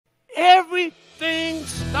Everything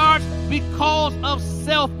starts because of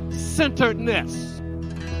self-centeredness.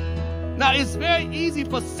 Now, it's very easy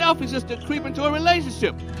for selfishness to creep into a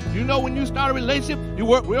relationship. You know, when you start a relationship, you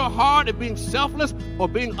work real hard at being selfless or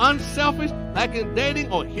being unselfish, like in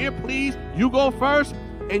dating, or here, please, you go first,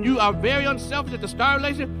 and you are very unselfish at the start of a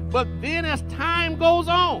relationship. But then as time goes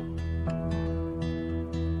on,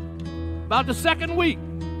 about the second week,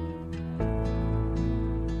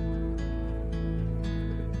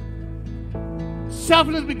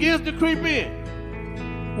 selfishness begins to creep in.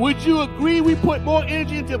 Would you agree we put more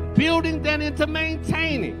energy into building than into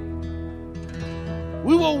maintaining?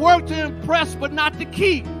 We will work to impress, but not to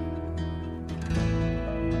keep.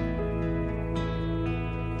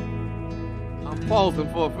 I'm pausing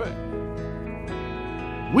for effect.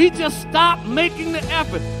 We just stop making the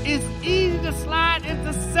effort. It's easy to slide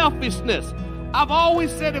into selfishness. I've always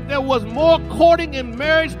said if there was more courting in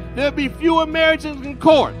marriage, there'd be fewer marriages in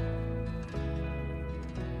court.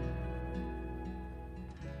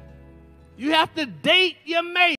 You have to date your mate.